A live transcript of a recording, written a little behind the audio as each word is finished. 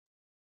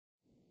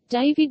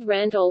David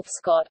Randolph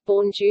Scott,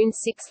 born June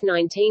 6,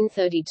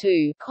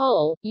 1932,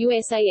 Cole,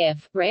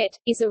 USAF, Ret.,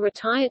 is a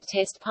retired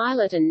test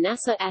pilot and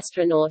NASA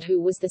astronaut who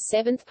was the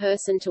seventh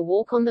person to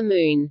walk on the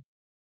Moon.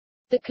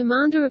 The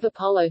commander of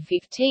Apollo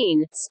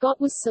 15, Scott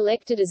was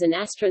selected as an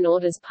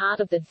astronaut as part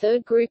of the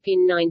third group in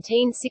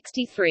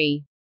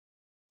 1963.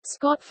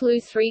 Scott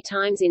flew 3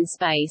 times in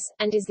space,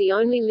 and is the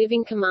only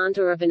living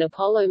commander of an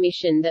Apollo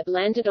mission that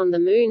landed on the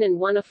Moon and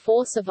one of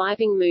 4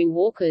 surviving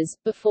moonwalkers.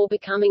 Before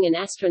becoming an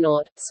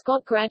astronaut,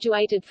 Scott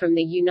graduated from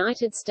the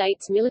United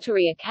States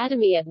Military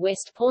Academy at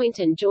West Point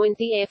and joined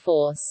the Air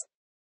Force.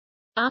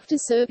 After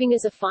serving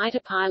as a fighter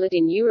pilot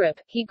in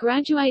Europe, he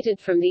graduated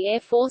from the Air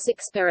Force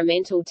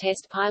Experimental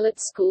Test Pilot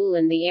School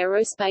and the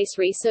Aerospace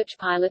Research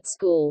Pilot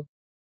School.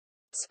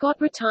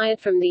 Scott retired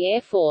from the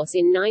Air Force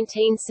in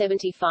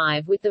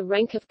 1975 with the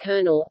rank of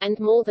colonel, and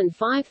more than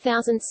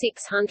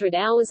 5,600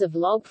 hours of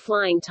logged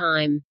flying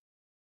time.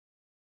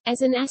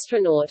 As an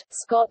astronaut,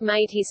 Scott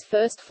made his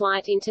first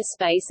flight into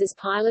space as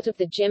pilot of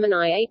the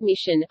Gemini 8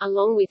 mission,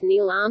 along with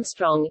Neil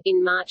Armstrong,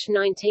 in March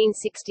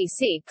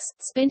 1966,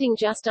 spending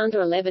just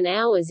under 11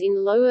 hours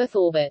in low Earth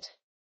orbit.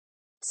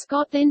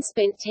 Scott then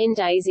spent 10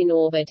 days in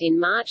orbit in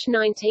March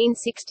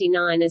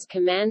 1969 as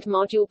command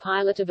module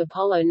pilot of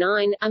Apollo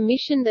 9, a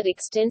mission that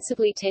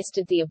extensively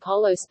tested the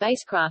Apollo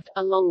spacecraft,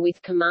 along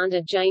with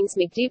Commander James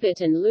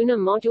McDivitt and lunar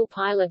module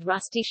pilot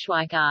Rusty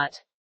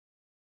Schweickart.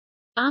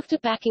 After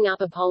backing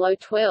up Apollo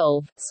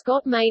 12,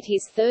 Scott made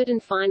his third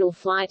and final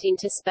flight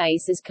into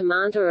space as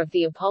commander of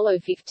the Apollo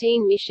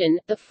 15 mission,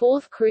 the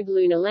 4th crewed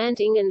lunar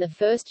landing and the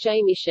first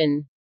J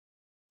mission.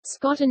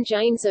 Scott and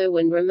James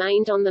Irwin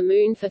remained on the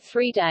Moon for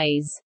 3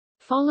 days.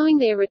 Following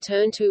their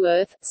return to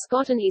Earth,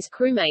 Scott and his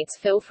crewmates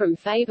fell from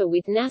favor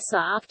with NASA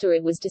after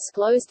it was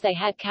disclosed they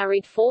had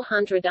carried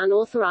 400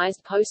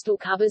 unauthorized postal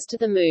covers to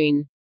the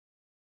Moon.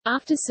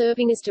 After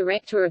serving as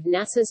director of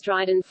NASA's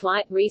Dryden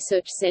Flight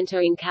Research Center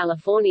in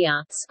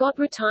California, Scott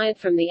retired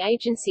from the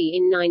agency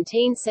in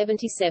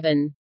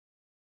 1977.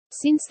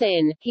 Since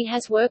then, he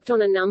has worked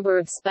on a number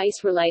of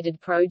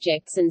space-related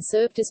projects and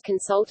served as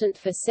consultant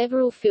for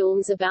several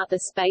films about the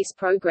space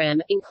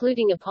program,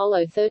 including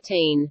Apollo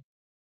 13.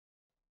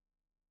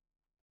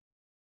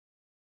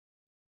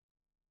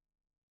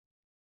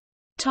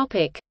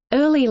 Topic: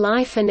 Early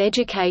life and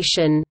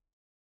education.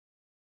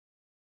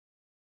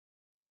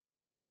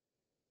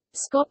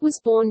 Scott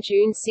was born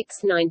June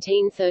 6,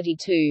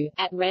 1932,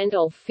 at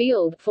Randolph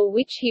Field, for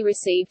which he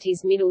received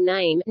his middle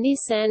name, near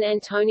San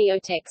Antonio,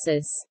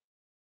 Texas.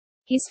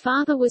 His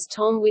father was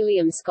Tom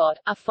William Scott,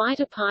 a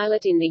fighter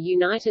pilot in the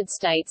United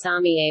States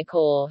Army Air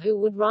Corps who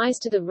would rise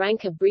to the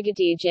rank of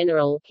brigadier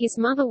general. His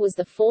mother was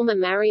the former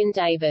Marion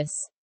Davis.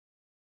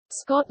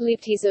 Scott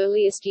lived his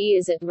earliest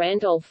years at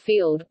Randolph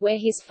Field, where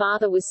his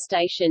father was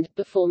stationed,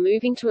 before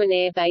moving to an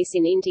air base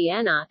in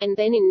Indiana, and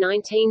then in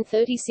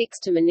 1936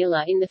 to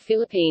Manila in the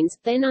Philippines,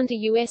 then under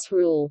U.S.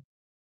 rule.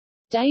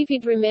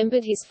 David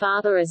remembered his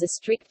father as a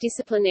strict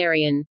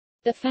disciplinarian.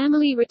 The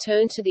family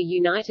returned to the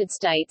United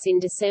States in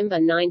December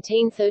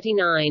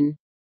 1939.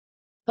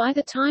 By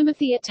the time of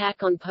the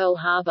attack on Pearl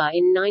Harbor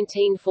in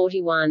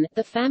 1941,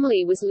 the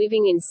family was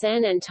living in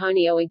San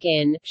Antonio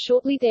again.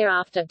 Shortly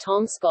thereafter,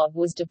 Tom Scott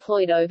was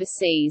deployed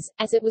overseas,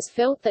 as it was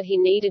felt that he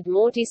needed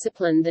more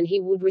discipline than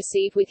he would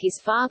receive with his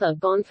father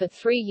gone for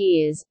 3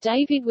 years.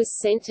 David was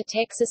sent to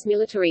Texas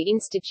Military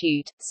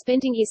Institute,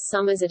 spending his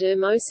summers at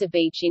Hermosa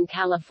Beach in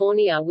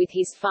California with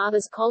his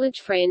father's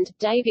college friend,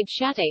 David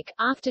Shattuck,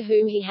 after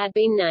whom he had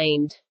been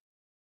named.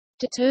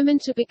 Determined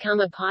to become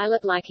a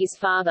pilot like his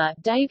father,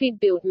 David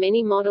built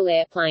many model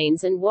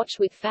airplanes and watched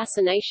with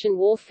fascination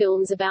war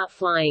films about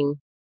flying.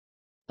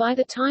 By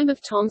the time of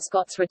Tom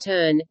Scott's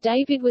return,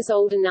 David was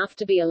old enough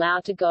to be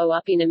allowed to go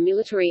up in a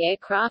military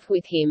aircraft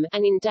with him,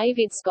 and in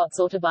David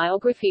Scott's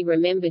autobiography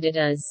remembered it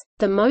as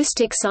the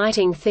most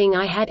exciting thing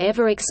I had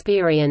ever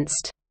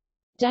experienced.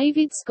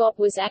 David Scott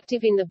was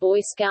active in the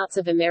Boy Scouts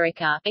of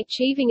America,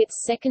 achieving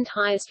its second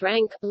highest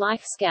rank,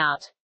 Life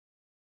Scout.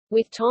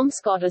 With Tom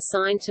Scott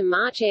assigned to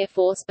March Air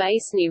Force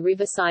Base near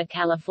Riverside,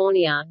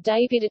 California,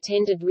 David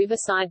attended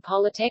Riverside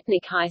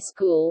Polytechnic High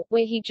School,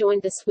 where he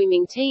joined the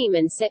swimming team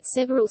and set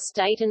several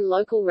state and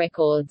local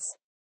records.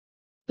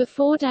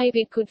 Before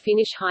David could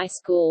finish high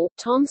school,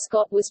 Tom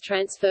Scott was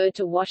transferred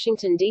to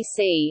Washington,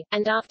 D.C.,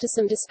 and after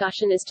some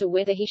discussion as to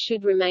whether he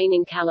should remain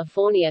in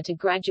California to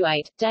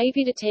graduate,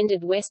 David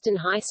attended Western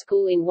High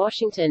School in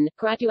Washington,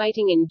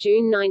 graduating in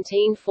June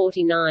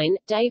 1949.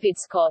 David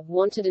Scott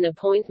wanted an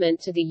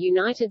appointment to the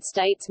United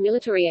States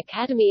Military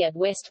Academy at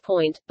West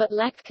Point, but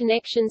lacked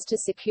connections to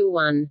secure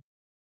one.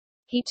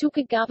 He took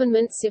a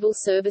government civil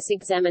service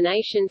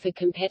examination for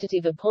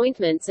competitive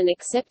appointments and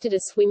accepted a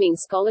swimming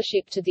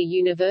scholarship to the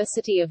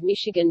University of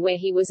Michigan, where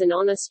he was an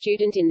honor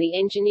student in the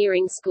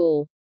engineering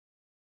school.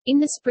 In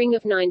the spring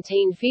of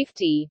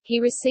 1950, he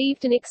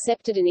received and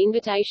accepted an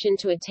invitation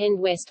to attend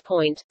West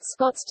Point.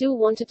 Scott still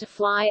wanted to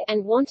fly,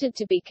 and wanted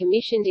to be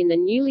commissioned in the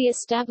newly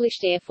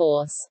established Air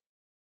Force.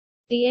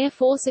 The Air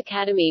Force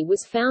Academy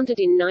was founded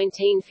in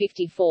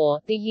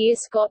 1954, the year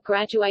Scott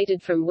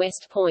graduated from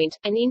West Point.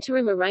 An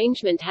interim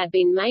arrangement had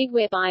been made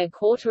whereby a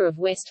quarter of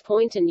West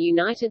Point and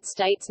United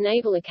States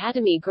Naval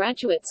Academy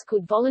graduates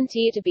could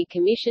volunteer to be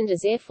commissioned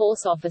as Air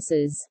Force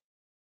officers.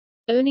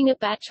 Earning a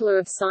Bachelor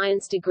of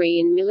Science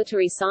degree in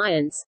military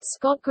science,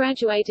 Scott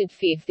graduated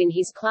fifth in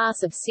his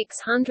class of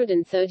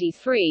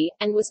 633,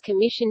 and was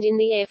commissioned in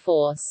the Air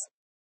Force.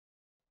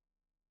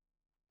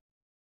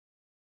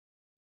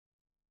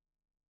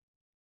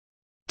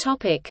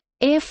 Topic: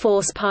 Air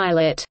Force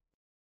pilot.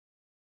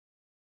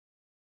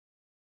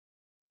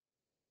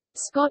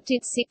 Scott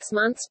did 6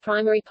 months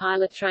primary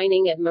pilot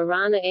training at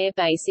Marana Air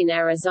Base in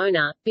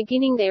Arizona,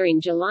 beginning there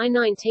in July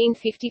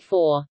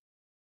 1954.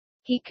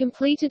 He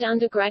completed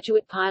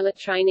undergraduate pilot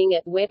training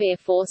at Webb Air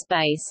Force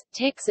Base,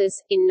 Texas,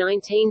 in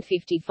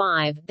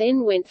 1955,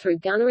 then went through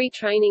gunnery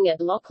training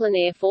at Laughlin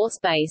Air Force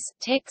Base,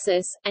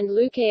 Texas, and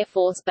Luke Air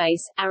Force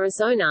Base,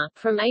 Arizona.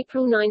 From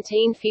April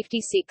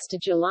 1956 to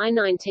July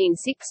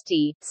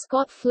 1960,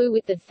 Scott flew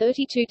with the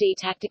 32D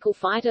Tactical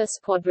Fighter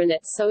Squadron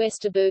at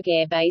Soesterberg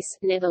Air Base,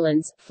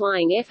 Netherlands,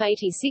 flying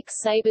F-86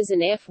 Sabres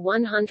and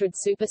F-100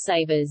 Super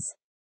Sabres.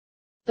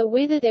 The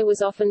weather there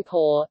was often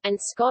poor, and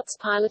Scott's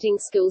piloting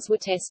skills were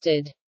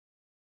tested.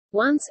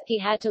 Once, he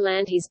had to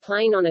land his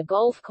plane on a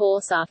golf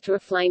course after a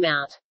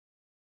flameout.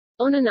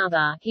 On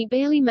another, he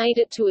barely made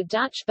it to a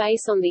Dutch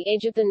base on the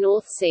edge of the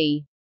North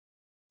Sea.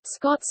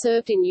 Scott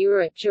served in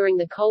Europe during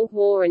the Cold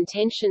War and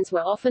tensions were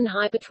often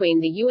high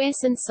between the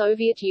US and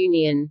Soviet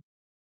Union.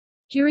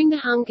 During the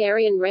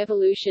Hungarian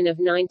Revolution of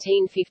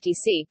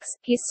 1956,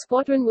 his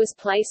squadron was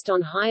placed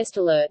on highest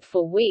alert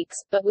for weeks,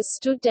 but was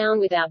stood down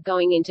without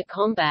going into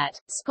combat.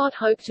 Scott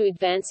hoped to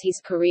advance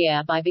his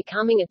career by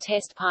becoming a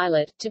test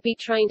pilot, to be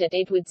trained at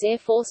Edwards Air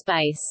Force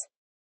Base.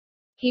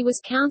 He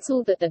was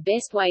counseled that the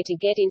best way to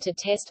get into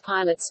test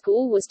pilot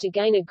school was to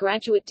gain a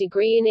graduate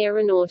degree in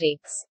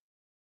aeronautics.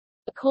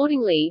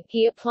 Accordingly,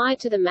 he applied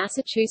to the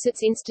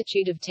Massachusetts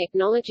Institute of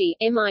Technology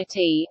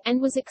 (MIT), and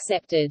was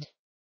accepted.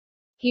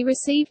 He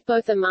received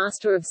both a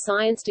Master of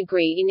Science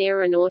degree in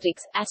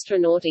Aeronautics,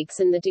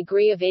 Astronautics and the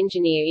degree of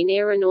Engineer in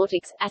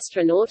Aeronautics,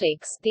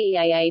 Astronautics, the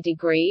EAA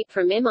degree,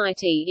 from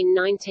MIT in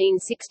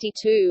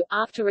 1962.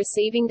 After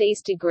receiving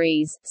these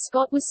degrees,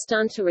 Scott was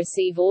stunned to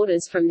receive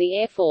orders from the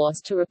Air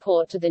Force to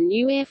report to the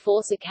new Air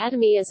Force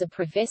Academy as a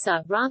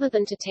professor, rather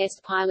than to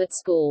test pilot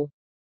school.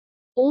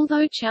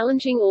 Although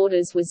challenging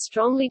orders was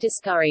strongly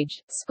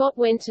discouraged, Scott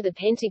went to the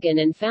Pentagon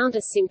and found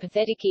a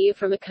sympathetic ear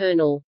from a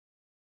colonel.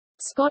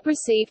 Scott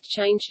received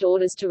changed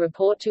orders to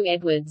report to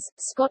Edwards.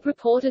 Scott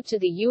reported to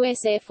the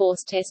U.S. Air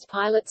Force Test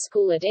Pilot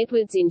School at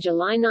Edwards in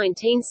July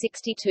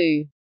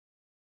 1962.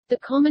 The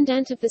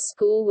commandant of the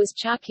school was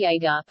Chuck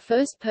Yeager,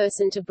 first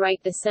person to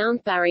break the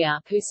sound barrier,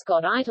 who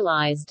Scott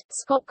idolized.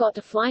 Scott got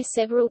to fly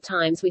several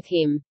times with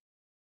him.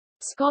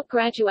 Scott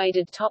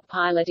graduated top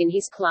pilot in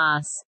his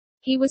class.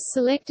 He was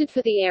selected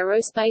for the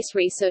Aerospace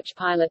Research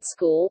Pilot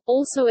School,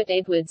 also at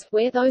Edwards,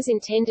 where those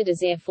intended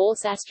as Air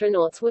Force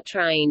astronauts were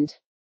trained.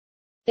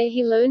 There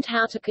he learned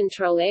how to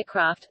control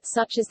aircraft,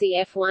 such as the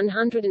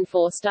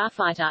F-104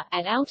 Starfighter,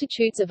 at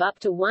altitudes of up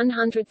to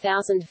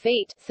 100,000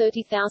 feet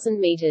 30,000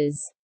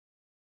 meters.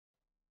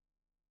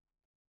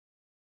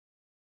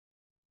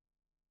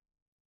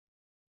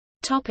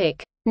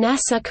 Topic: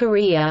 NASA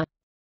career.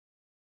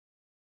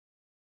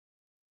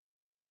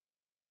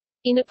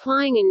 In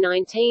applying in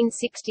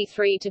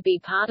 1963 to be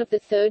part of the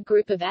third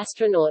group of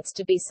astronauts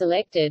to be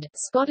selected,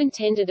 Scott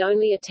intended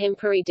only a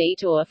temporary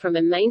detour from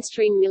a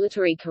mainstream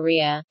military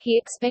career. He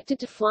expected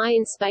to fly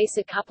in space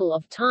a couple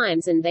of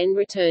times and then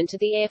return to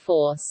the Air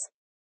Force.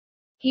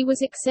 He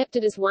was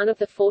accepted as one of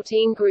the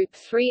 14 Group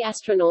 3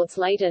 astronauts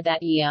later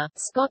that year.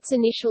 Scott's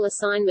initial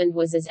assignment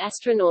was as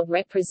astronaut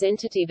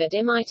representative at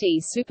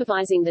MIT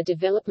supervising the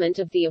development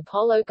of the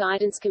Apollo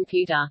guidance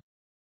computer.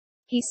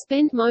 He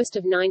spent most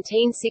of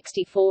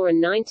 1964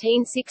 and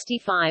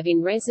 1965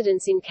 in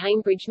residence in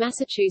Cambridge,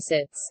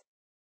 Massachusetts.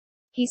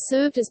 He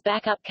served as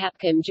backup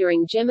Capcom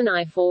during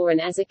Gemini 4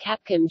 and as a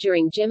Capcom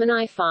during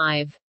Gemini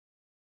 5.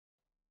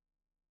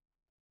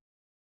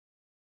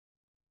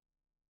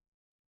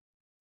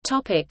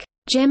 Topic: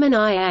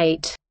 Gemini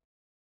 8.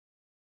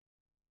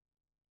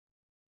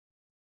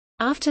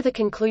 After the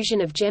conclusion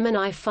of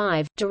Gemini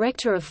 5,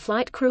 Director of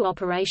Flight Crew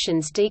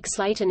Operations Deke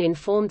Slayton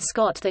informed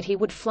Scott that he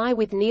would fly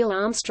with Neil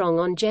Armstrong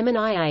on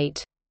Gemini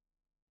 8.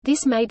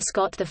 This made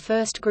Scott the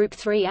first Group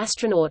 3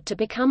 astronaut to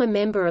become a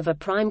member of a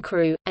prime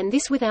crew, and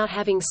this without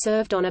having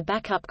served on a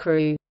backup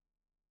crew.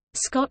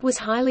 Scott was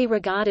highly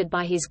regarded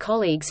by his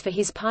colleagues for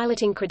his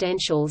piloting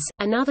credentials.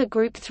 Another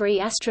Group 3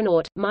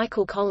 astronaut,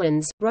 Michael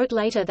Collins, wrote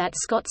later that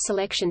Scott's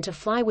selection to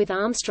fly with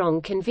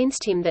Armstrong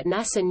convinced him that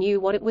NASA knew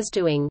what it was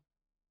doing.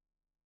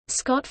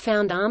 Scott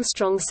found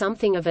Armstrong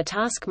something of a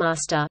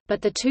taskmaster,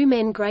 but the two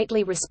men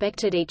greatly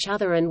respected each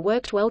other and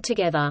worked well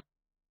together.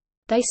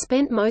 They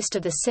spent most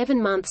of the 7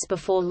 months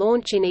before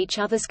launch in each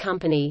other's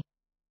company.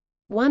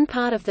 One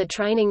part of the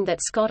training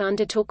that Scott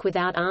undertook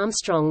without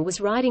Armstrong was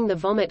riding the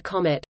Vomit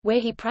Comet, where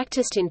he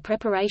practiced in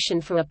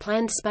preparation for a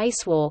planned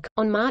spacewalk.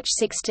 On March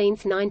 16,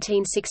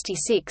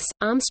 1966,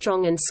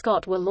 Armstrong and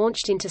Scott were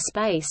launched into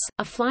space,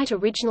 a flight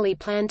originally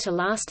planned to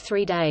last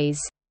 3 days.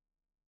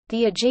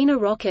 The Agena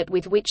rocket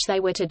with which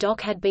they were to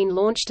dock had been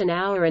launched an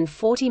hour and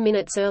 40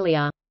 minutes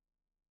earlier.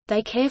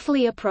 They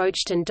carefully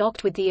approached and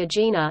docked with the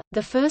Agena,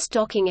 the first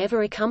docking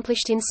ever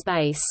accomplished in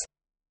space.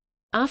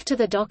 After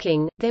the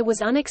docking, there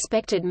was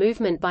unexpected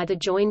movement by the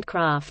joined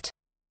craft.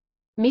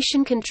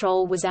 Mission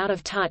control was out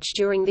of touch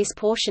during this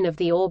portion of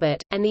the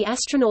orbit, and the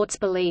astronauts'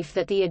 belief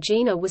that the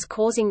Agena was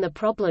causing the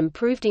problem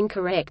proved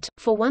incorrect,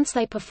 for once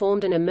they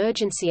performed an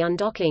emergency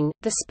undocking,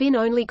 the spin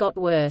only got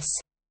worse.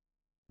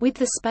 With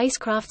the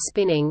spacecraft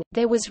spinning,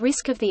 there was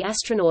risk of the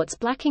astronauts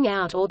blacking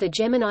out or the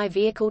Gemini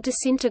vehicle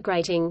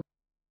disintegrating.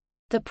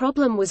 The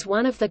problem was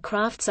one of the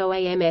craft's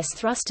OAMS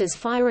thrusters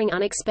firing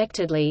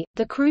unexpectedly.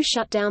 The crew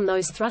shut down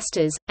those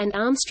thrusters, and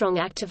Armstrong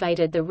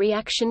activated the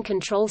reaction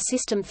control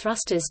system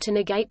thrusters to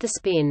negate the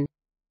spin.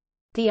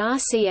 The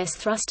RCS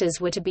thrusters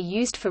were to be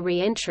used for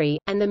re-entry,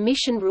 and the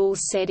mission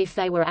rules said if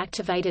they were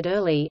activated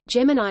early,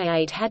 Gemini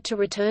 8 had to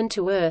return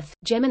to Earth.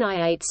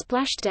 Gemini 8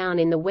 splashed down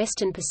in the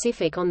western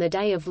Pacific on the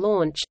day of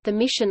launch. The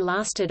mission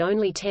lasted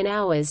only 10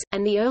 hours,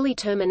 and the early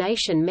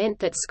termination meant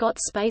that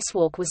Scott's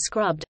spacewalk was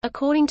scrubbed,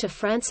 according to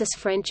Francis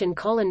French and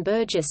Colin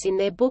Burgess in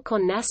their book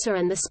on NASA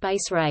and the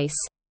space race.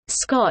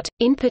 Scott,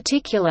 in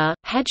particular,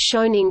 had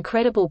shown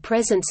incredible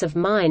presence of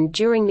mind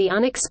during the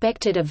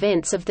unexpected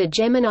events of the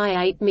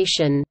Gemini 8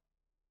 mission.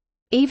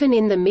 Even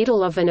in the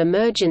middle of an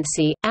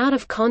emergency, out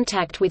of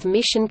contact with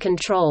mission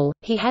control,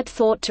 he had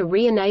thought to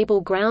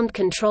re-enable ground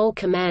control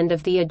command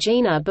of the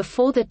Agena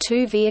before the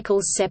two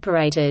vehicles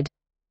separated.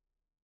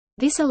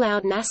 This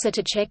allowed NASA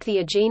to check the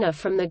Agena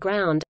from the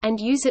ground, and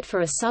use it for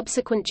a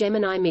subsequent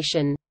Gemini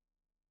mission.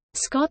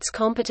 Scott's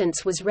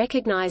competence was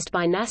recognized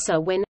by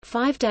NASA when,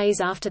 5 days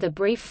after the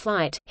brief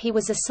flight, he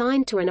was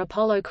assigned to an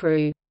Apollo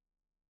crew.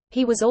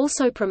 He was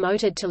also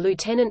promoted to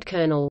lieutenant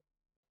colonel.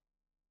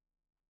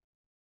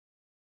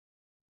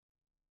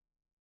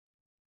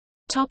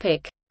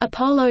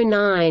 Apollo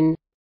 9.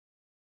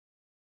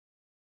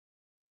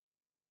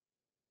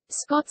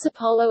 Scott's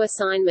Apollo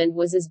assignment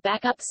was as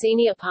backup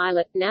senior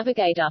pilot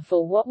navigator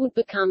for what would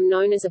become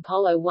known as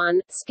Apollo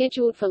 1,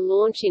 scheduled for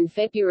launch in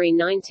February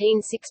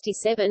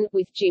 1967,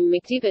 with Jim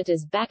McDivitt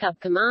as backup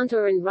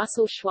commander and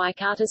Russell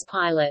Schweickart as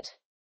pilot.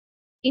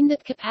 In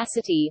that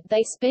capacity,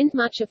 they spent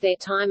much of their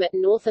time at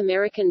North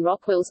American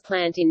Rockwell's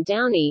plant in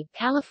Downey,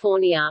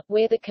 California,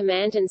 where the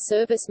Command and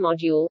Service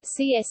Module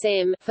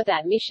 (CSM) for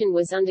that mission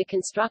was under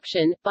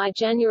construction. By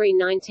January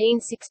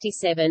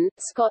 1967,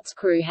 Scott's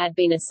crew had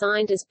been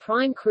assigned as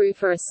prime crew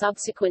for a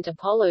subsequent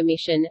Apollo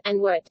mission, and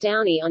were at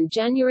Downey on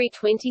January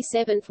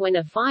 27 when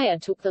a fire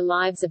took the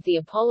lives of the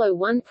Apollo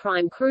 1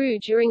 prime crew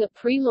during a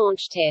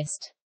pre-launch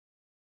test.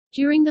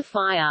 During the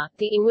fire,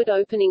 the inward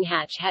opening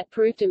hatch had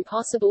proved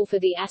impossible for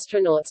the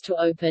astronauts to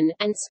open,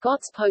 and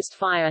Scott's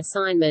post-fire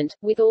assignment,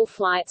 with all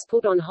flights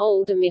put on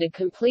hold amid a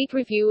complete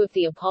review of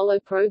the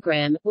Apollo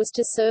program, was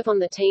to serve on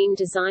the team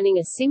designing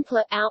a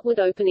simpler, outward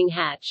opening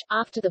hatch.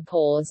 After the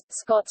pause,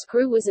 Scott's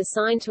crew was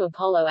assigned to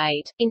Apollo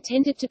 8,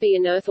 intended to be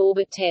an Earth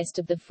orbit test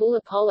of the full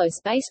Apollo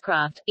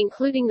spacecraft,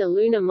 including the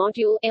Lunar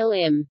Module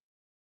 (LM).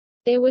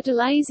 There were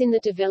delays in the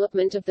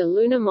development of the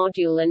lunar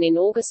module, and in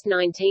August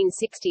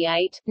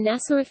 1968,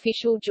 NASA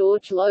official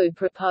George Low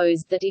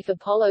proposed that if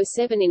Apollo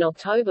 7 in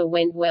October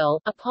went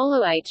well,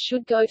 Apollo 8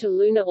 should go to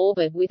lunar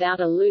orbit without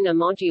a lunar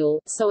module,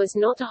 so as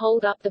not to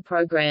hold up the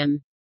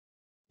program.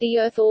 The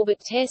Earth orbit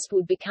test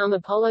would become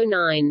Apollo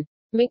 9.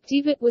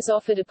 McDivitt was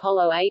offered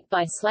Apollo 8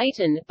 by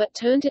Slayton, but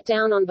turned it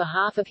down on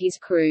behalf of his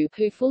crew,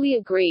 who fully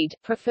agreed,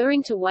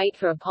 preferring to wait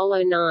for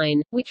Apollo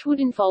 9, which would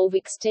involve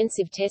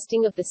extensive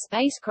testing of the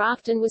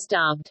spacecraft and was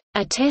dubbed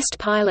a test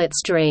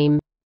pilot's dream.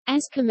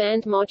 As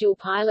command module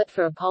pilot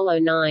for Apollo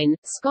 9,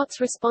 Scott's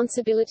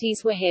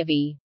responsibilities were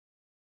heavy.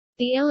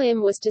 The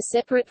LM was to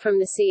separate from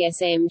the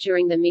CSM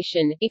during the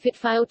mission. If it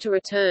failed to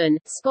return,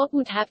 Scott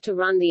would have to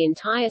run the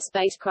entire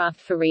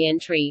spacecraft for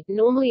re-entry,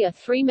 normally a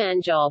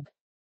three-man job.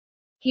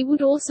 He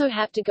would also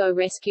have to go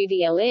rescue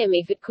the LM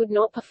if it could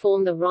not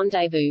perform the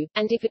rendezvous,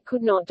 and if it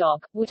could not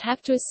dock, would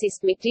have to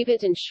assist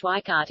McDivitt and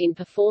Schweickart in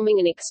performing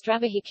an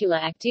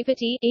extravehicular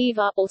activity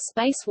 (EVA) or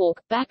spacewalk,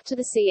 back to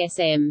the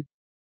CSM.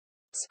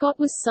 Scott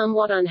was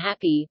somewhat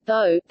unhappy,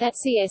 though, that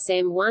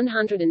CSM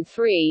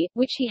 103,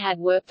 which he had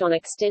worked on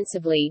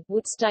extensively,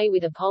 would stay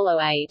with Apollo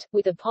 8,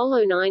 with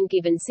Apollo 9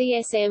 given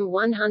CSM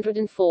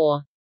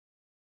 104.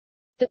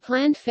 The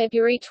planned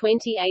February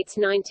 28,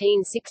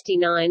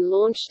 1969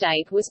 launch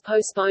date was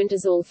postponed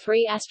as all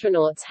three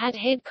astronauts had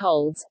head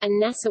colds,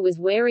 and NASA was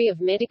wary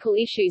of medical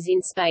issues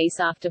in space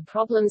after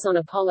problems on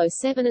Apollo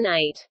 7 and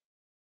 8.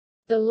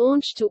 The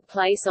launch took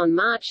place on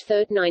March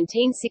 3,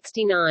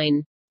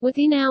 1969.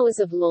 Within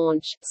hours of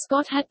launch,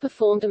 Scott had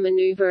performed a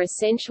maneuver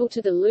essential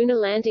to the lunar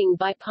landing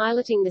by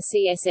piloting the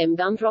CSM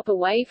gumdrop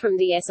away from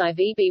the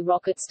SIVB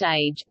rocket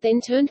stage,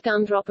 then turned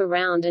gumdrop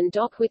around and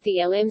docked with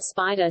the LM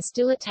Spider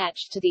still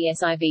attached to the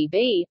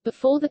SIVB.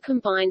 Before the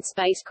combined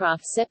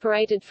spacecraft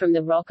separated from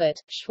the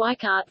rocket,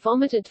 Schweikart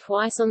vomited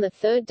twice on the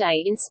third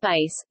day in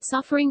space,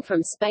 suffering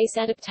from space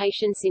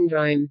adaptation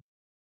syndrome.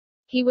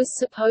 He was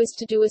supposed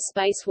to do a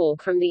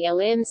spacewalk from the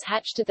LM's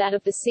hatch to that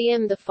of the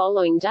CM the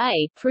following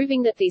day,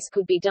 proving that this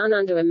could be done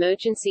under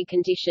emergency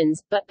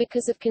conditions, but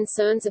because of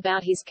concerns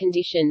about his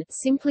condition,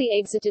 simply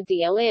exited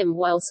the LM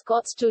while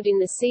Scott stood in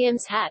the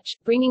CM's hatch,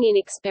 bringing in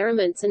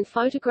experiments and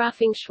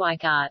photographing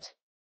Schweikart.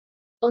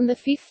 On the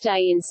fifth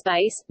day in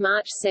space,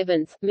 March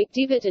 7,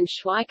 McDivitt and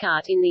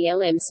Schweikart in the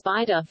LM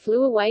Spider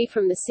flew away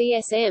from the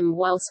CSM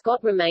while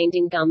Scott remained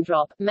in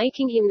gumdrop,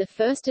 making him the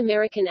first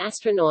American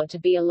astronaut to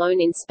be alone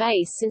in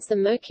space since the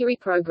Mercury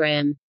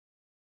program.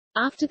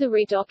 After the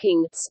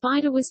redocking,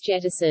 Spider was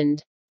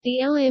jettisoned.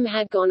 The LM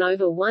had gone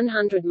over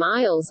 100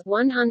 miles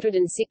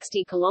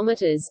 160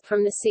 kilometers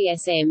from the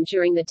CSM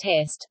during the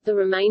test. The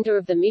remainder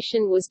of the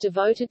mission was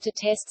devoted to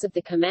tests of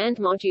the command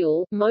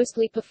module,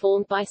 mostly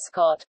performed by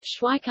Scott.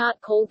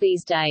 Schweikart called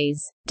these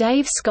days,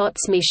 "Dave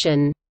Scott's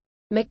mission."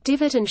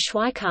 McDivitt and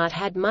Schweikart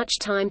had much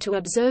time to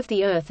observe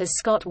the Earth as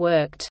Scott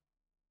worked.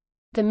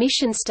 The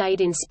mission stayed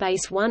in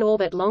space one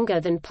orbit longer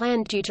than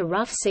planned due to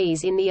rough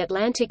seas in the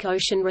Atlantic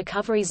Ocean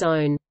recovery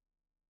zone.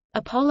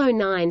 Apollo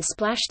 9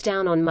 splashed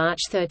down on March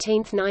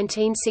 13,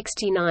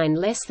 1969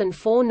 less than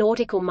 4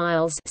 nautical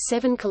miles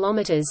 7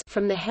 kilometers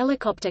from the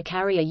helicopter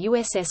carrier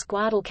USS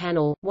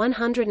Guadalcanal,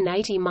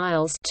 180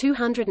 miles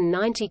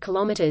 290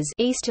 kilometers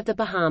east of the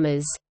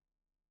Bahamas.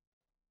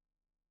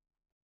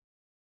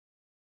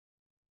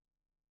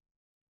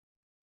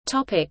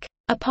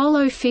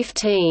 Apollo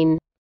 15.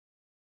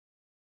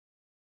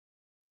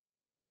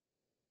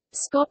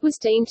 Scott was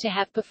deemed to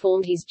have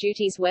performed his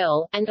duties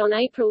well, and on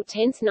April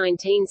 10,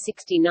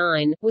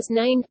 1969, was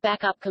named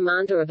backup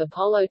commander of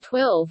Apollo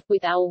 12,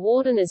 with Al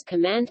Worden as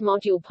command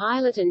module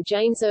pilot and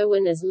James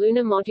Irwin as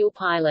lunar module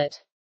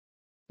pilot.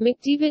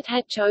 McDivitt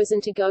had chosen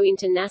to go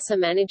into NASA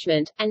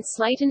management, and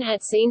Slayton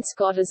had seen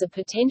Scott as a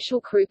potential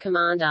crew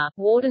commander.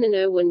 Worden and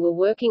Irwin were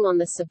working on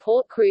the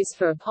support crews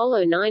for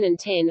Apollo 9 and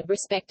 10,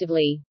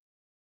 respectively.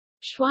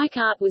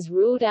 Schweikart was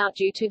ruled out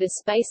due to the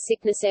space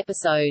sickness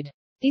episode.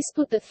 This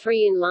put the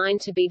three in line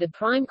to be the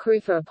prime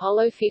crew for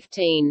Apollo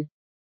 15.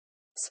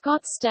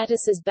 Scott's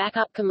status as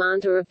backup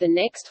commander of the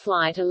next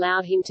flight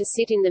allowed him to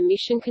sit in the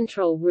mission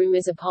control room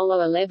as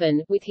Apollo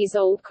 11, with his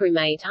old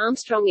crewmate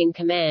Armstrong in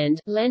command,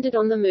 landed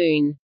on the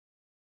Moon.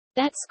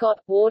 That Scott,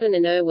 Worden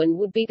and Irwin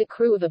would be the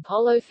crew of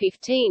Apollo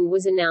 15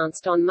 was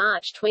announced on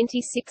March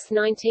 26,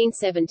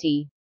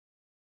 1970.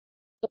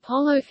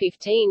 Apollo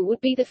 15 would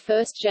be the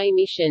first J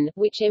mission,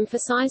 which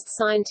emphasized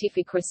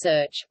scientific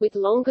research, with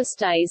longer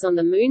stays on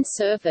the Moon's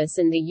surface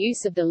and the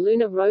use of the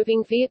Lunar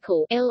Roving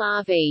Vehicle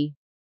 (LRV).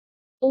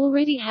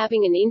 Already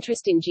having an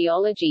interest in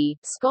geology,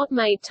 Scott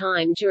made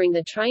time during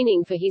the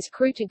training for his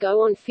crew to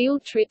go on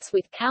field trips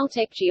with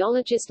Caltech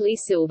geologist Lee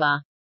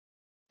Silver.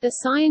 The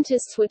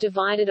scientists were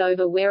divided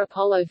over where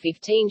Apollo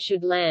 15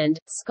 should land.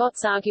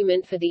 Scott's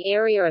argument for the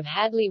area of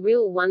Hadley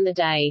Rill won the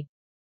day.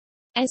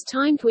 As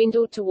time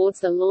dwindled towards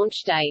the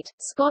launch date,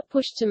 Scott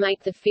pushed to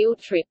make the field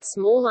trips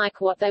more like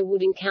what they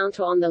would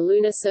encounter on the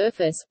lunar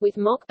surface, with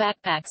mock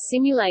backpacks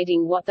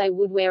simulating what they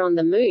would wear on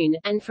the Moon,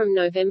 and from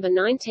November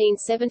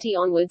 1970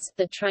 onwards,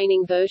 the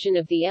training version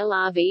of the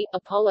LRV,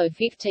 Apollo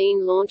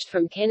 15 launched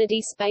from Kennedy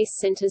Space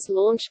Center's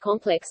Launch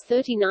Complex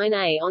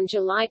 39A on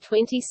July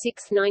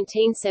 26,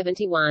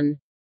 1971.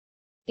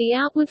 The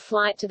outward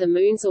flight to the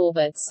Moon's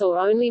orbit saw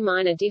only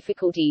minor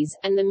difficulties,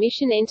 and the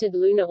mission entered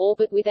lunar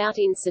orbit without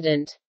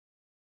incident.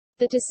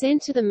 The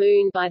descent to the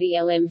Moon by the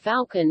LM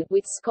Falcon,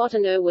 with Scott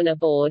and Irwin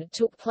aboard,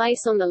 took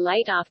place on the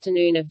late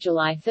afternoon of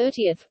July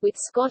 30, with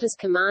Scott as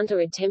commander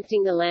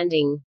attempting the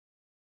landing.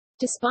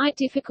 Despite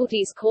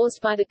difficulties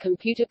caused by the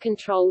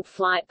computer-controlled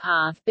flight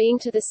path being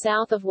to the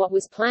south of what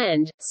was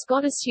planned,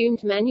 Scott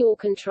assumed manual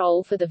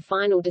control for the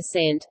final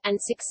descent, and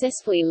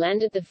successfully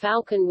landed the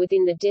Falcon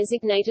within the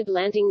designated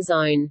landing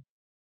zone.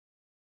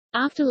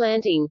 After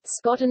landing,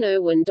 Scott and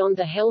Irwin donned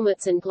the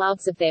helmets and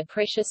gloves of their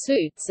pressure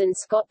suits and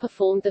Scott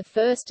performed the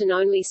first and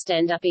only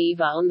stand-up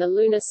EVA on the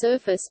lunar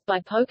surface,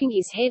 by poking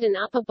his head and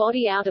upper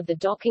body out of the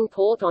docking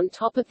port on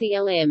top of the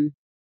LM.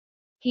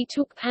 He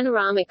took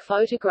panoramic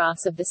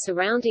photographs of the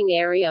surrounding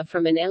area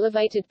from an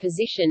elevated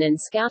position and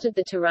scouted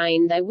the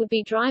terrain they would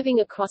be driving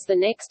across the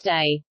next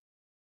day.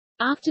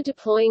 After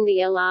deploying the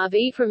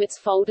LRV from its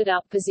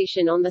folded-up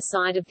position on the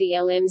side of the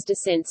LM's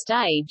descent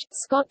stage,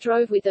 Scott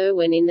drove with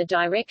Irwin in the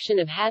direction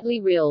of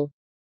Hadley Rill.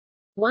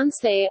 Once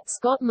there,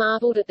 Scott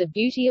marveled at the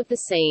beauty of the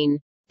scene.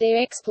 Their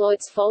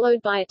exploits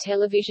followed by a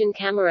television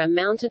camera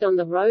mounted on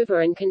the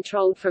rover and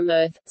controlled from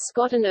Earth.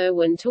 Scott and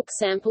Irwin took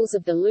samples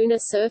of the lunar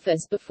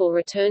surface before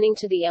returning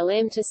to the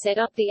LM to set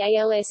up the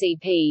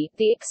ALSEP,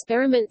 the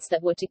experiments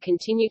that were to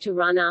continue to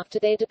run after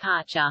their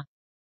departure.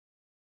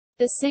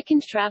 The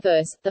second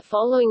traverse, the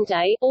following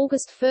day,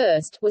 August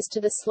 1, was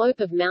to the slope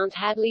of Mount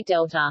Hadley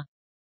Delta.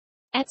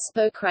 At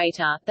Spur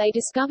Crater, they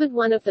discovered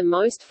one of the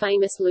most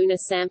famous lunar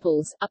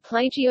samples, a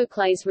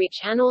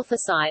plagioclase-rich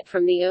anorthosite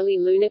from the early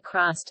lunar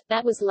crust,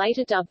 that was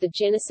later dubbed the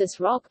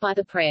Genesis Rock by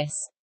the press.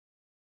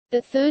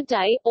 The third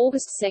day,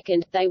 August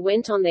 2, they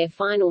went on their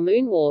final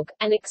moonwalk,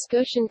 an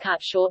excursion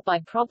cut short by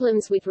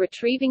problems with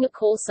retrieving a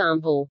core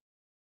sample.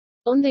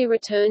 On their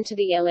return to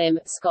the LM,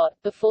 Scott,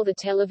 before the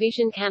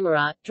television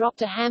camera,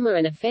 dropped a hammer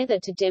and a feather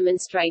to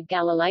demonstrate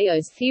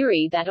Galileo's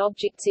theory that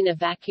objects in a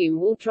vacuum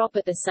will drop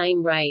at the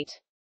same rate.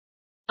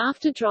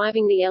 After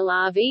driving the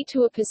LRV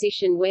to a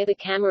position where the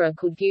camera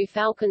could view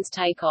Falcon's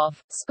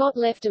takeoff, Scott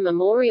left a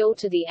memorial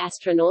to the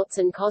astronauts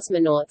and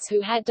cosmonauts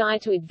who had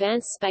died to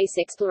advance space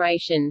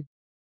exploration.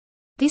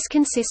 This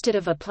consisted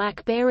of a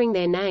plaque bearing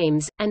their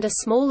names, and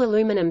a small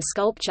aluminum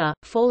sculpture,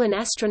 Fallen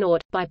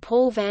Astronaut, by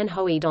Paul van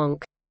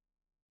Hooijdonk.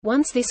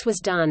 Once this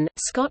was done,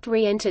 Scott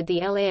re-entered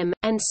the LM,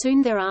 and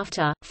soon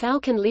thereafter,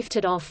 Falcon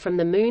lifted off from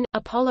the Moon.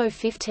 Apollo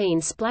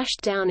 15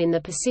 splashed down in the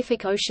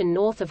Pacific Ocean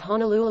north of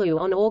Honolulu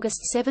on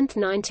August 7,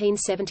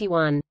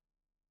 1971.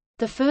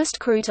 The first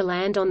crew to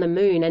land on the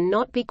Moon and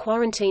not be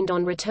quarantined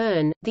on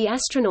return, the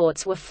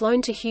astronauts were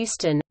flown to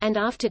Houston, and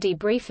after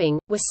debriefing,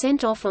 were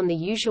sent off on the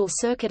usual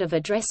circuit of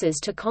addresses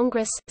to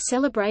Congress,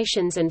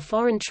 celebrations and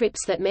foreign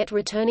trips that met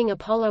returning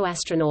Apollo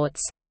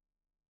astronauts.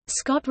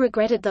 Scott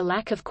regretted the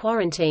lack of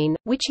quarantine,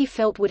 which he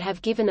felt would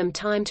have given them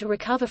time to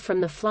recover from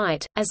the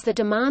flight, as the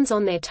demands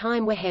on their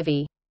time were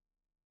heavy.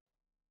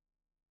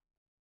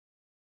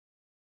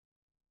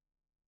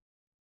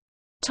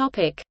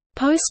 Topic: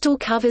 Postal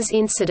covers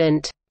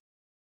incident.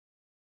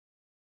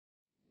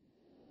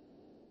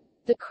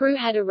 The crew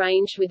had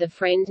arranged with a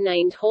friend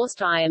named Horst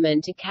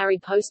Eiermann to carry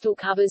postal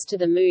covers to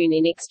the Moon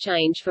in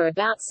exchange for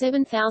about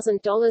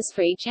 $7,000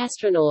 for each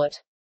astronaut.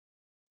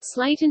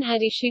 Slayton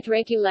had issued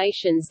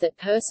regulations that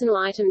personal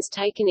items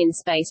taken in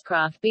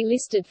spacecraft be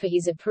listed for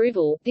his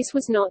approval. This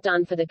was not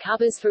done for the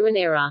covers through an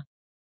error.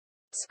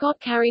 Scott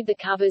carried the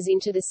covers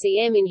into the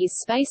CM in his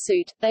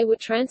spacesuit, they were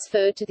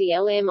transferred to the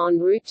LM en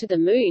route to the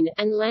Moon,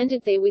 and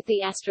landed there with the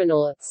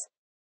astronauts.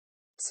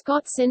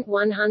 Scott sent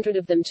 100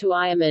 of them to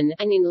Eiermann,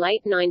 and in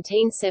late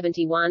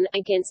 1971,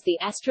 against the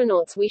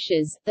astronauts'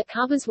 wishes, the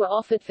covers were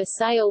offered for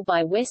sale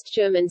by West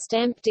German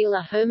stamp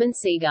dealer Hermann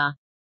Seeger.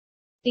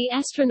 The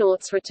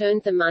astronauts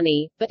returned the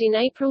money, but in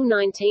April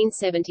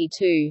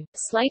 1972,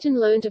 Slayton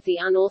learned of the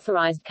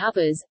unauthorized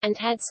covers, and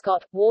had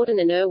Scott, Warden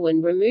and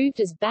Irwin removed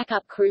as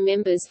backup crew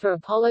members for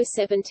Apollo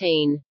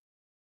 17.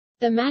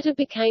 The matter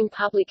became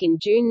public in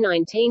June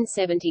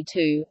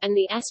 1972, and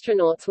the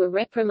astronauts were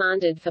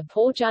reprimanded for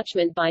poor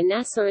judgment by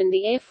NASA and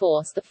the Air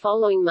Force the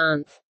following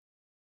month.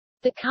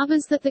 The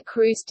covers that the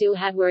crew still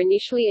had were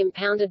initially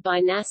impounded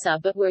by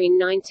NASA but were in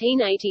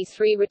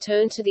 1983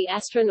 returned to the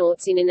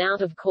astronauts in an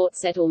out-of-court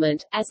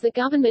settlement, as the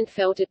government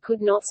felt it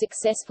could not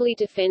successfully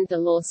defend the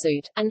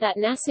lawsuit, and that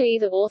NASA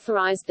either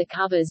authorized the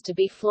covers to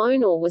be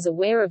flown or was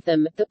aware of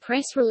them. The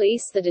press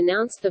release that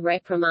announced the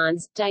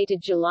reprimands, dated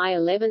July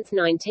 11,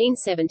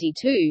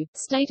 1972,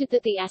 stated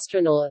that the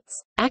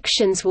astronauts'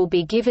 actions will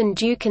be given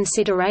due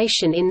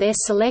consideration in their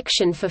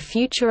selection for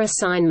future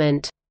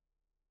assignment.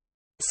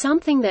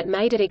 Something that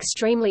made it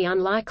extremely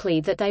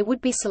unlikely that they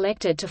would be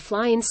selected to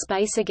fly in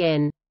space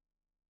again.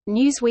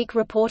 Newsweek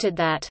reported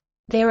that,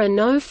 "There are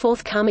no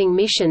forthcoming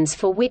missions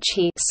for which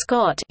he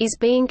Scott is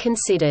being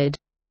considered."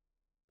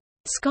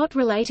 Scott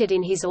related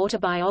in his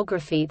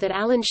autobiography that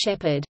Alan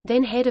Shepard,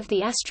 then head of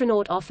the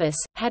astronaut office,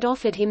 had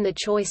offered him the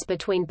choice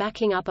between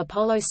backing up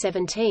Apollo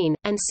 17,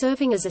 and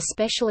serving as a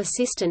special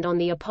assistant on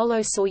the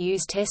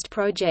Apollo-Soyuz test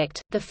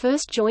project, the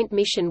first joint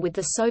mission with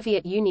the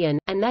Soviet Union,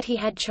 and that he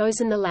had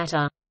chosen the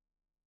latter.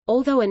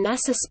 Although a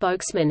NASA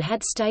spokesman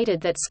had stated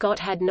that Scott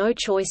had no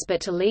choice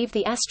but to leave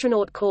the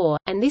astronaut corps,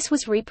 and this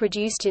was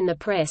reproduced in the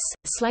press,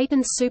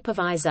 Slayton's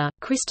supervisor,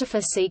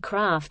 Christopher C.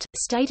 Kraft,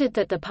 stated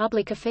that the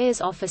Public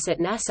Affairs Office at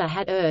NASA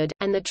had erred,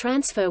 and the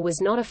transfer was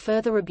not a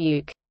further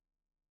rebuke.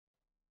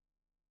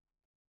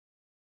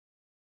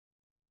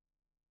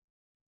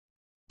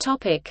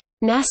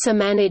 NASA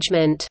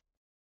management.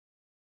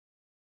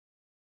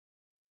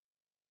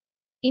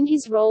 In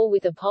his role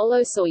with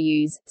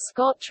Apollo-Soyuz,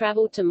 Scott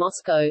traveled to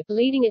Moscow,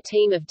 leading a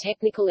team of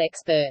technical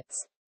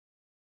experts.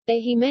 There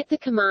he met the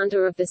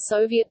commander of the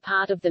Soviet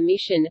part of the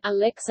mission,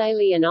 Alexei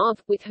Leonov,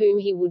 with whom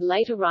he would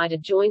later write a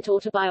joint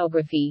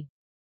autobiography.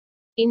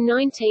 In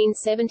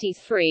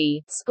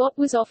 1973, Scott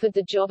was offered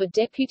the job of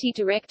deputy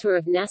director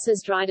of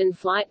NASA's Dryden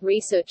Flight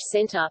Research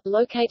Center,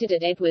 located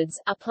at Edwards,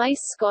 a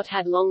place Scott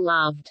had long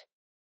loved.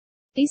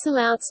 This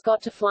allowed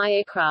Scott to fly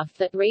aircraft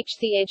that reached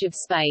the edge of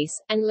space,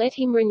 and let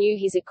him renew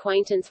his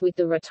acquaintance with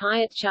the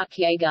retired Chuck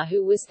Yeager,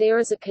 who was there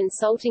as a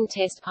consulting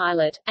test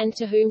pilot, and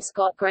to whom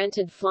Scott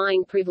granted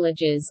flying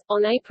privileges.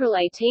 On April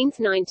 18,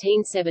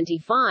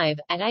 1975,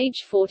 at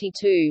age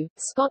 42,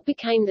 Scott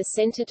became the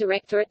center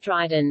director at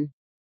Dryden.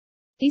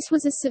 This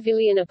was a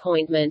civilian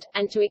appointment,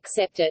 and to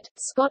accept it,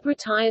 Scott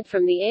retired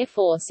from the Air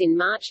Force in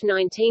March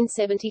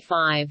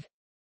 1975.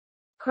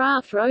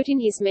 Kraft wrote in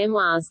his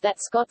memoirs that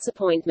Scott's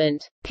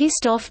appointment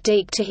pissed off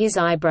Deke to his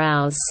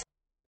eyebrows.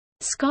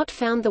 Scott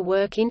found the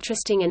work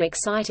interesting and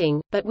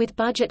exciting, but with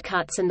budget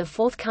cuts and the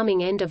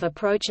forthcoming end of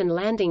approach and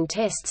landing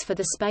tests for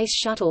the Space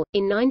Shuttle,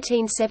 in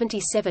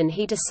 1977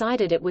 he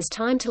decided it was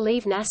time to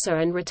leave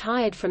NASA and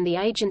retired from the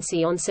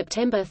agency on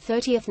September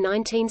 30,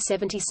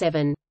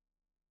 1977.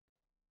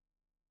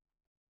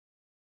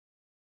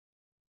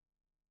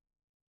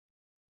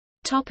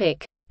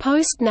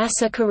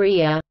 Post-NASA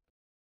career.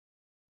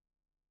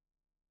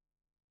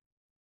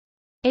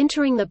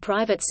 Entering the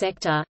private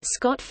sector,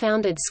 Scott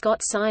founded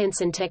Scott Science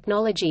and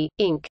Technology,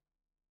 Inc.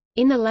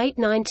 In the late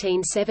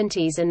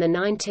 1970s and the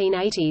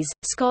 1980s,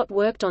 Scott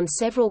worked on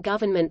several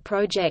government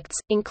projects,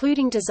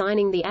 including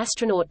designing the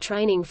astronaut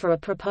training for a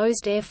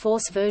proposed Air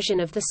Force version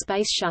of the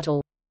Space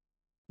Shuttle.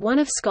 One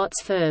of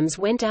Scott's firms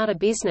went out of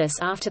business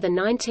after the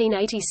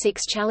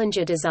 1986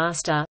 Challenger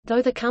disaster,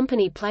 though the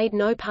company played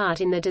no part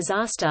in the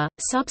disaster.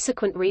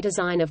 Subsequent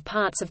redesign of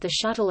parts of the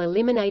shuttle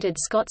eliminated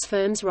Scott's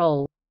firm's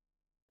role.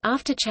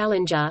 After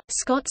Challenger,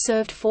 Scott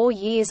served 4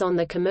 years on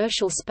the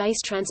Commercial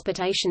Space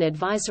Transportation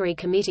Advisory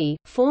Committee,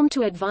 formed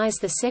to advise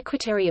the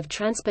Secretary of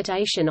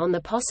Transportation on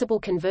the possible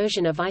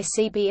conversion of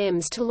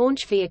ICBMs to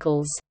launch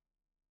vehicles.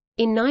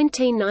 In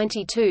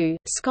 1992,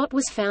 Scott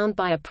was found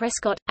by a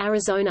Prescott,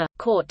 Arizona,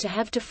 court to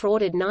have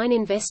defrauded 9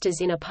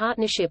 investors in a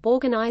partnership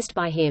organized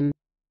by him.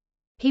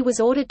 He was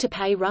ordered to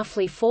pay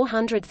roughly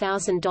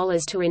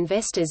 $400,000 to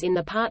investors in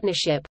the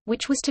partnership,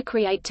 which was to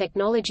create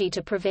technology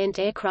to prevent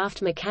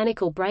aircraft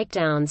mechanical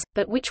breakdowns,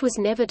 but which was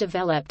never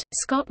developed.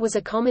 Scott was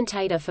a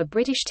commentator for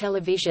British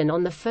television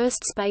on the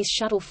first Space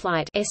Shuttle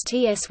flight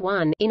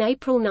 (STS-1) in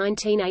April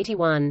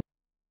 1981.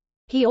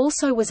 He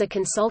also was a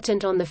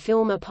consultant on the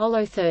film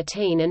Apollo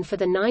 13 and for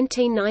the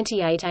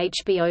 1998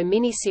 HBO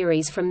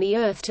miniseries From the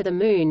Earth to the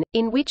Moon,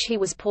 in which he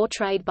was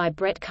portrayed by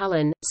Brett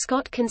Cullen.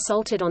 Scott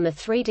consulted on the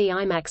 3D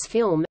IMAX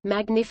film,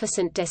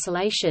 Magnificent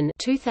Desolation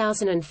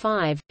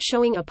 2005,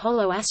 showing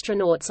Apollo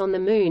astronauts on the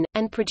Moon,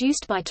 and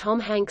produced by Tom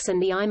Hanks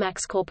and the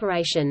IMAX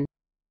Corporation.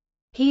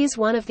 He is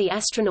one of the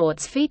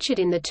astronauts featured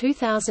in the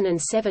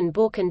 2007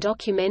 book and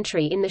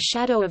documentary In the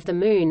Shadow of the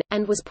Moon,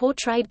 and was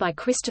portrayed by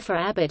Christopher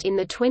Abbott in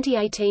the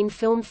 2018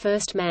 film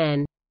First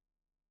Man.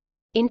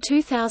 In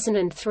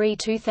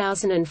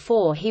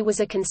 2003–2004 he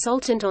was a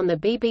consultant on the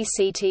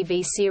BBC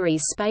TV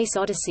series Space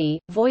Odyssey,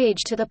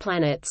 Voyage to the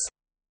Planets.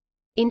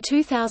 In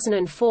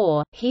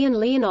 2004, he and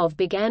Leonov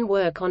began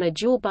work on a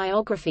dual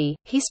biography,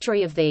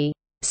 History of the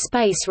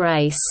Space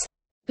Race,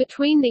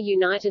 between the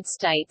United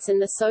States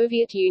and the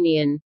Soviet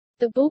Union.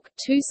 The book,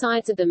 Two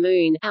Sides of the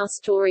Moon, Our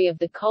Story of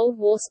the Cold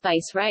War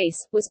Space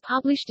Race, was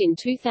published in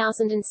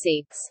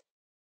 2006.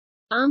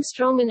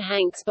 Armstrong and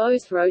Hanks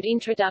both wrote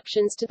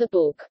introductions to the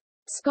book.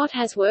 Scott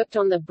has worked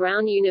on the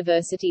Brown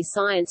University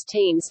science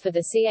teams for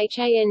the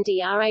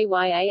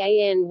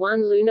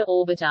Chandrayaan-1 lunar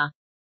orbiter.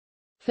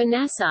 For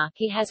NASA,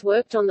 he has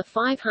worked on the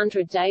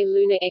 500-day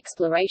lunar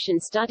exploration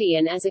study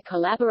and as a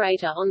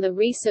collaborator on the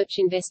research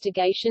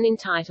investigation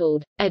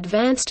entitled,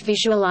 Advanced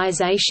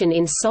Visualization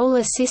in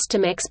Solar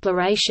System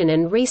Exploration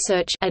and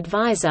Research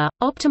Advisor,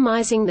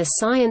 Optimizing the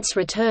Science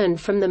Return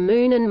from the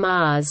Moon and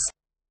Mars.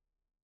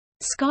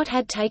 Scott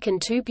had taken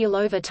 2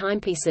 Bulova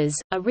timepieces,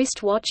 a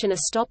wristwatch and a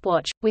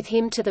stopwatch, with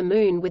him to the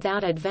Moon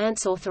without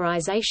advance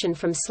authorization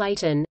from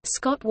Slayton.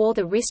 Scott wore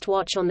the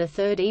wristwatch on the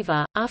third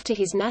EVA, after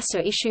his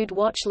NASA-issued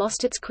watch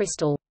lost its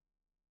crystal.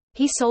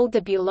 He sold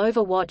the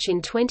Bulova watch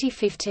in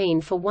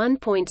 2015 for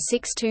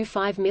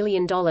 $1.625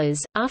 million,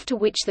 after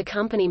which the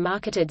company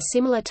marketed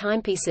similar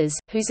timepieces,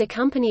 whose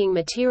accompanying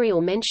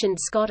material mentioned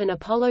Scott and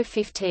Apollo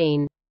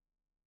 15.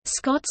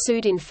 Scott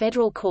sued in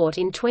federal court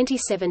in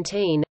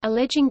 2017,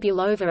 alleging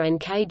Bulova and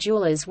Kay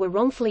Jewelers were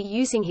wrongfully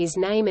using his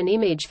name and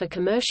image for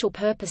commercial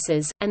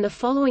purposes, and the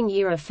following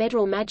year a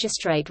federal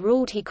magistrate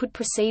ruled he could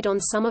proceed on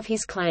some of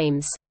his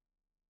claims.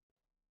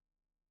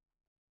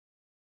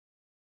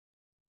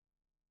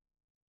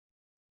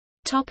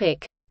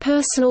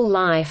 Personal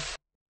life.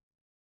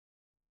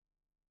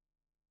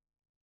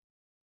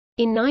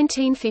 In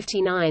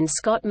 1959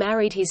 Scott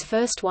married his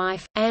first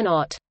wife, Ann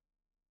Ott.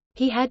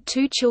 He had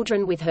 2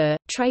 children with her,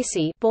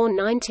 Tracy born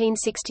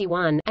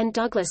 1961 and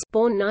Douglas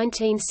born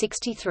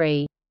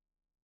 1963.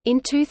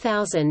 In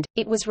 2000,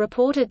 it was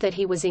reported that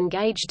he was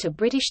engaged to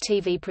British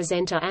TV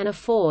presenter Anna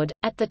Ford.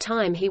 At the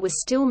time he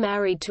was still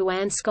married to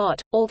Ann Scott,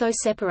 although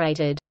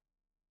separated.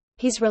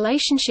 His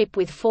relationship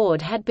with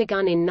Ford had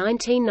begun in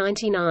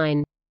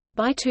 1999.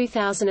 By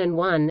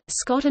 2001,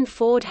 Scott and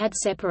Ford had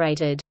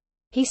separated.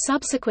 He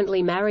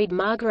subsequently married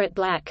Margaret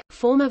Black,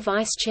 former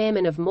vice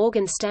chairman of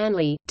Morgan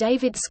Stanley.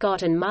 David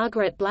Scott and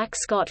Margaret Black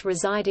Scott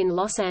reside in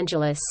Los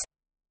Angeles.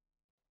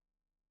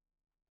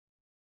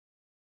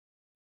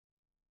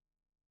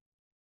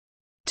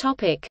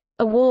 Topic: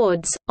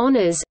 Awards,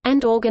 honors,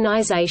 and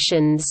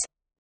organizations.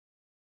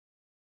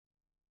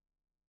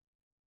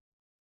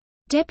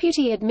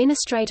 Deputy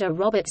Administrator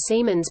Robert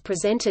Siemens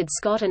presented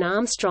Scott and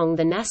Armstrong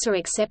the NASA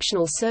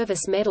Exceptional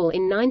Service Medal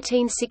in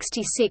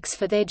 1966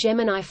 for their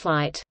Gemini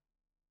flight.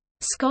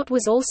 Scott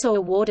was also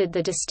awarded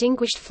the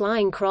Distinguished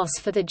Flying Cross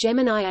for the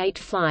Gemini 8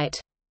 flight.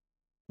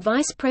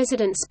 Vice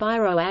President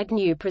Spiro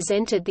Agnew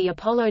presented the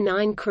Apollo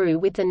 9 crew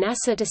with the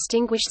NASA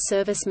Distinguished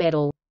Service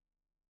Medal.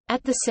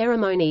 At the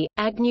ceremony,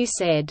 Agnew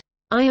said,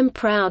 "I am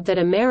proud that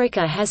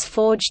America has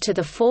forged to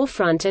the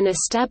forefront and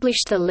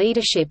established the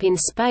leadership in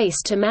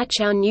space to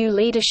match our new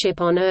leadership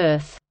on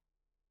Earth."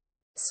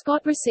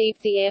 Scott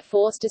received the Air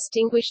Force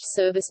Distinguished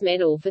Service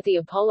Medal for the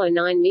Apollo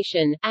 9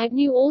 mission.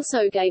 Agnew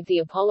also gave the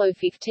Apollo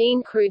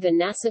 15 crew the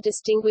NASA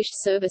Distinguished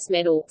Service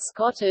Medal.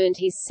 Scott earned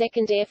his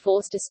second Air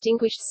Force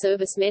Distinguished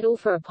Service Medal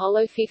for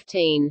Apollo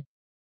 15.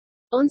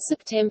 On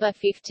September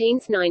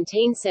 15,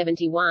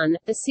 1971,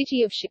 the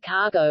city of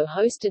Chicago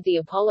hosted the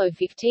Apollo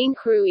 15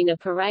 crew in a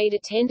parade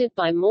attended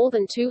by more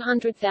than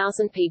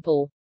 200,000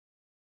 people.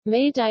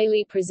 Mayor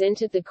Daley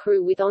presented the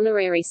crew with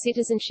honorary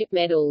citizenship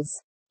medals.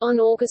 On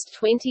August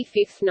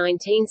 25,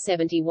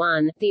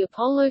 1971, the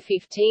Apollo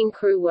 15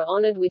 crew were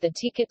honored with a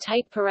ticker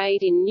tape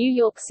parade in New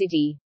York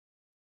City.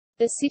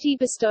 The city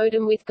bestowed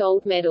them with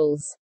gold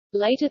medals.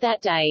 Later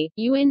that day,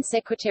 UN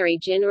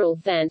Secretary-General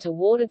Thant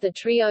awarded the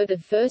trio the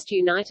first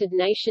United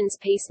Nations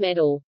Peace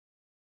Medal.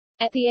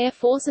 At the Air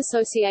Force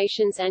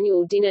Association's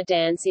annual dinner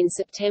dance in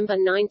September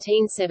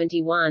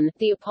 1971,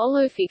 the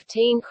Apollo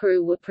 15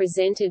 crew were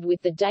presented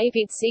with the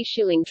David C.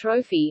 Schilling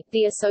Trophy,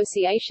 the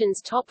association's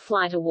top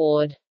flight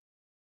award.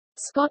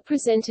 Scott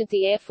presented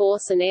the Air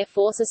Force and Air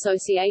Force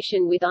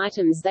Association with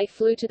items They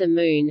Flew to the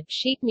Moon,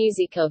 sheet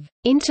music of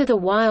 "Into the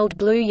Wild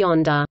Blue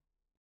Yonder",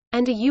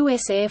 and a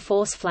U.S. Air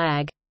Force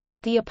flag.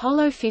 The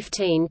Apollo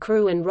 15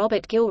 crew and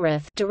Robert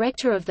Gilrath,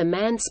 director of the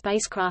Manned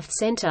Spacecraft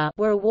Center,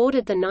 were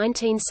awarded the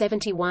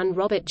 1971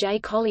 Robert J.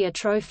 Collier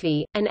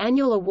Trophy, an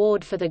annual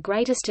award for the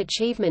greatest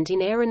achievement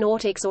in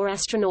aeronautics or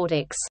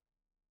astronautics.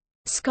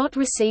 Scott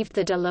received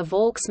the de la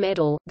Valks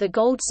Medal, the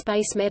Gold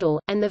Space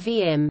Medal, and the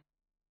V.M.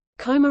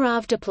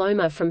 Komarov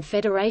Diploma from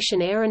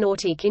Fédération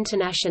Aéronautique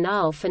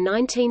Internationale for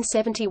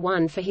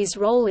 1971 for his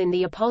role in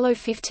the Apollo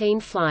 15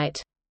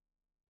 flight.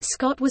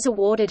 Scott was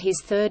awarded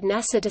his third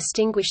NASA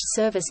Distinguished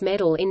Service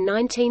Medal in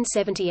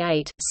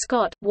 1978.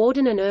 Scott,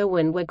 Worden and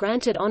Irwin were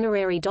granted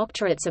honorary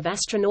doctorates of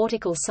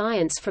astronautical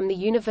science from the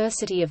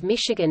University of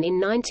Michigan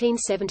in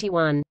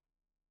 1971.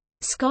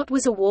 Scott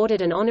was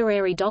awarded an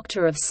honorary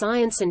Doctor of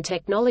Science and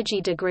Technology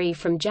degree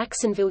from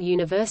Jacksonville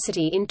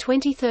University in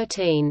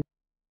 2013.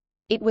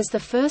 It was the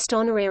first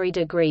honorary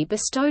degree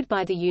bestowed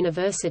by the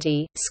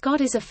university.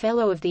 Scott is a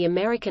Fellow of the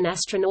American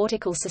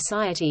Astronautical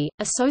Society,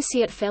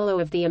 Associate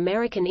Fellow of the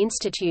American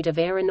Institute of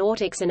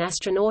Aeronautics and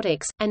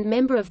Astronautics, and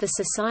member of the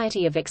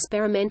Society of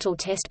Experimental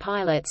Test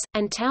Pilots,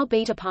 and Tau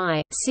Beta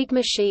Pi,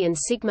 Sigma Xi and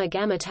Sigma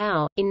Gamma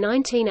Tau. In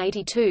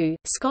 1982,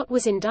 Scott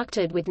was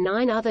inducted with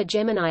 9 other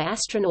Gemini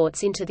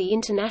astronauts into the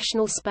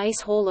International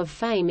Space Hall of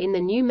Fame in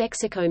the New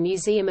Mexico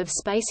Museum of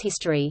Space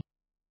History.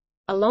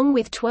 Along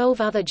with 12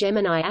 other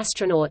Gemini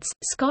astronauts,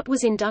 Scott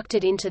was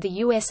inducted into the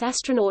U.S.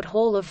 Astronaut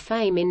Hall of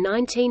Fame in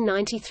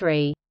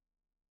 1993.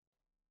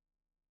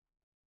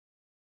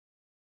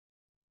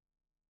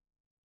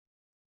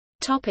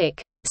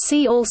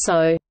 See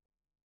also: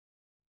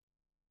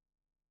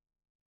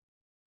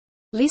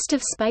 List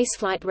of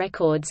spaceflight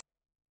records.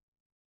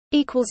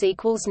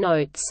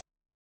 Notes